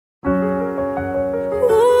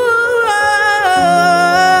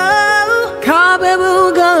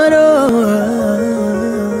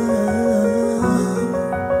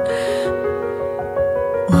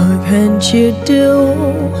wouldn't you do?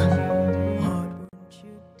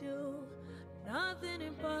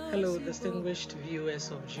 Hello, distinguished viewers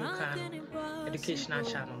of Geocan Educational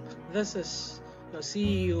Channel. This is your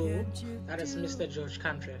CEO, that is Mr. George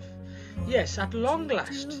Cantref. Yes, at long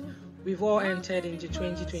last, we've all entered into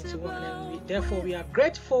 2021, and therefore we are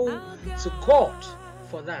grateful to God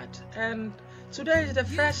for that. And today is the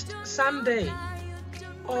first Sunday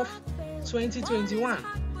of 2021.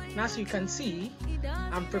 And as you can see,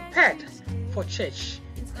 I'm prepared for church,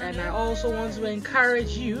 and I also want to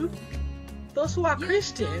encourage you, those who are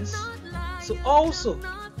Christians, to also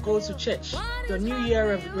go to church. Your New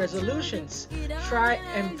Year resolutions, try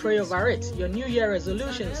and pray over it. Your New Year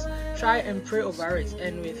resolutions, try and pray over it.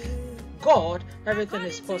 And with God, everything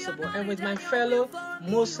is possible. And with my fellow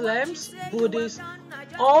Muslims, Buddhists,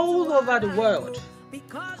 all over the world,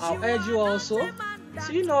 I'll urge you also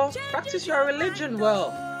to, practice your religion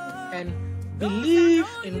well and believe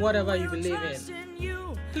in whatever you believe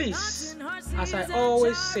in. Please, as I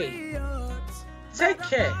always say, take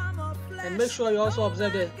care and make sure you also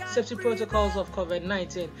observe the safety protocols of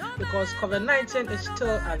COVID-19, because COVID-19 is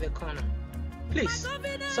still at the corner. Please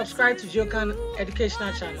subscribe to Geocan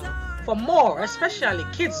Educational Channel for more, especially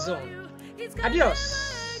Kids Zone. Adios.